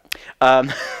about it.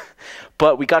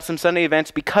 But we got some Sunday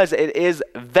events because it is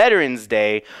Veterans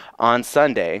Day on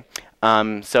Sunday.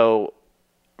 So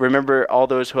remember all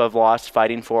those who have lost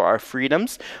fighting for our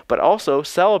freedoms, but also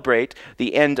celebrate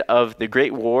the end of the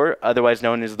Great War, otherwise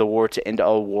known as the War to End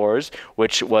All Wars,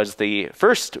 which was the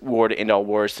first war to end all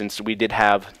wars since we did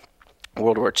have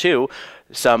World War II,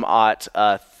 some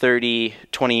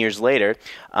 20 years later.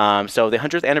 So the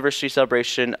 100th anniversary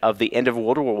celebration of the end of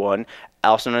World War I,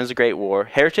 also known as the Great War,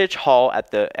 Heritage Hall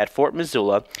at Fort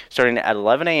Missoula, starting at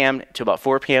 11 a.m. to about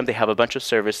 4 p.m. They have a bunch of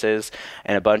services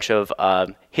and a bunch of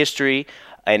history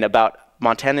and about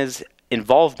Montana's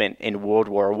involvement in World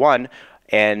War I.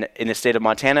 And in the state of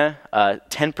Montana,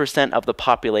 10% of the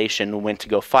population went to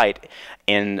go fight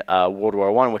in World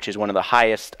War I, which is one of the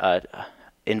highest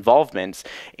involvements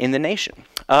in the nation.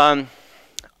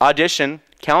 Audition,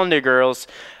 Calendar Girls,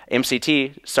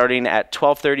 MCT, starting at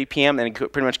 12:30 p.m. and it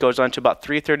pretty much goes on to about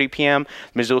 3:30 p.m.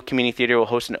 Missoula Community Theater will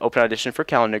host an open audition for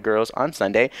Calendar Girls on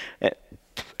Sunday.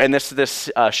 And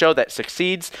this show that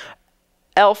succeeds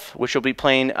Elf, which will be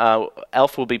playing,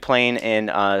 Elf will be playing in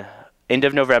end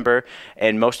of November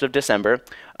and most of December,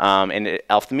 in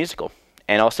Elf the Musical.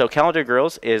 And also, Calendar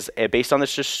Girls is based on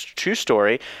this true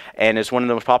story and is one of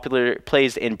the most popular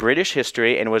plays in British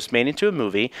history and was made into a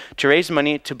movie. To raise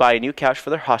money to buy a new couch for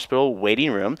their hospital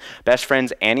waiting room, best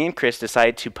friends Annie and Chris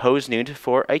decide to pose nude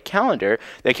for a calendar.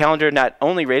 The calendar not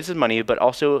only raises money, but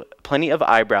also plenty of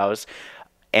eyebrows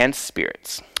and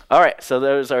spirits. All right, so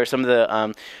those are some of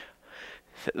the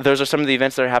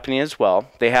events that are happening as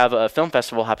well. They have a film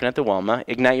festival happening at the Wilma.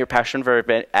 Ignite your passion for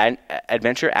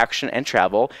adventure, action, and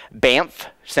travel. Banff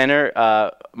Center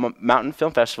Mountain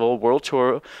Film Festival World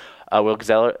Tour will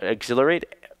exhilarate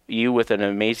you with an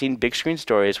amazing big screen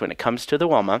stories when it comes to the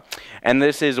Wilma. And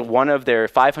this is one of their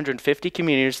 550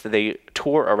 communities that they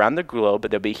tour around the globe,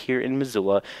 but they'll be here in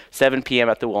Missoula, 7 p.m.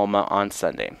 at the Wilma on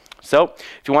Sunday. So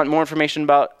if you want more information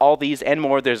about all these and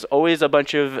more, there's always a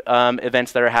bunch of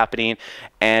events that are happening,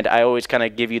 and I always kind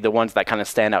of give you the ones that kind of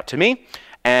stand out to me.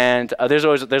 And there's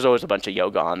always a bunch of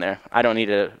yoga on there. I don't need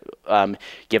to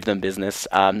give them business.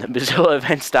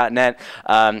 MissoulaEvents.net,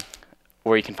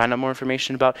 where you can find out more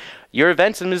information about your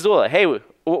events in Missoula. Hey,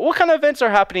 what kind of events are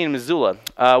happening in Missoula?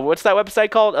 What's that website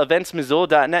called?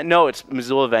 EventsMissoula.net? No, it's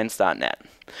MissoulaEvents.net.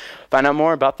 Find out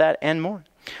more about that and more.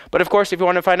 But of course, if you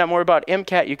want to find out more about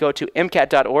MCAT, you go to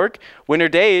MCAT.org. Winter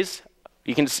days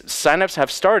signups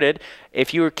have started.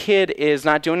 If your kid is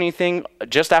not doing anything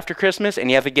just after Christmas and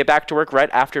you have to get back to work right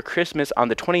after Christmas on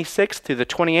the 26th through the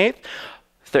 28th,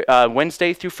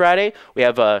 Wednesday through Friday, we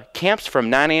have camps from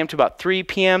 9 a.m. to about 3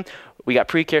 p.m. We got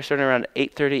pre-care starting around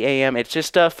 8:30 a.m. It's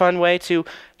just a fun way to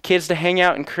kids to hang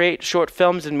out and create short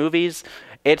films and movies.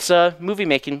 It's a movie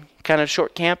making kind of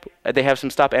short camp. They have some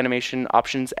stop animation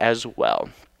options as well.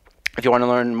 If you want to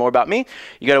learn more about me,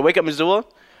 you go to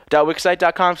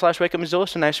wakeupmissoula.wixsite.com/wakeupmissoula.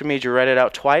 So nice for me to write it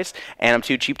out twice, and I'm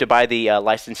too cheap to buy the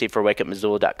licensing for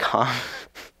wakeupmissoula.com.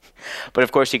 But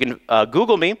of course, you can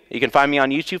Google me. You can find me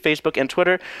on YouTube, Facebook, and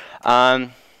Twitter.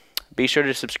 Be sure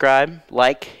to subscribe,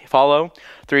 like, follow.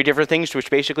 3 different things, which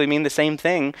basically mean the same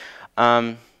thing.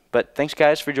 But thanks,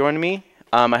 guys, for joining me.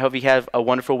 I hope you have a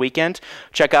wonderful weekend.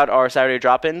 Check out our Saturday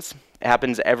drop-ins. It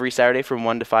happens every Saturday from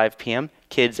 1 to 5 p.m.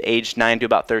 Kids aged 9 to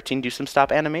about 13 do some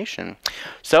stop animation.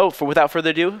 So, without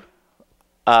further ado,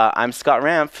 I'm Scott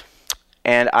Ramph,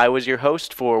 and I was your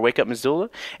host for Wake Up Missoula,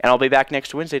 and I'll be back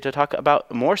next Wednesday to talk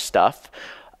about more stuff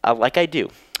like I do.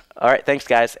 All right, thanks,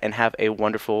 guys, and have a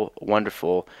wonderful,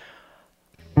 wonderful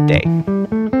day.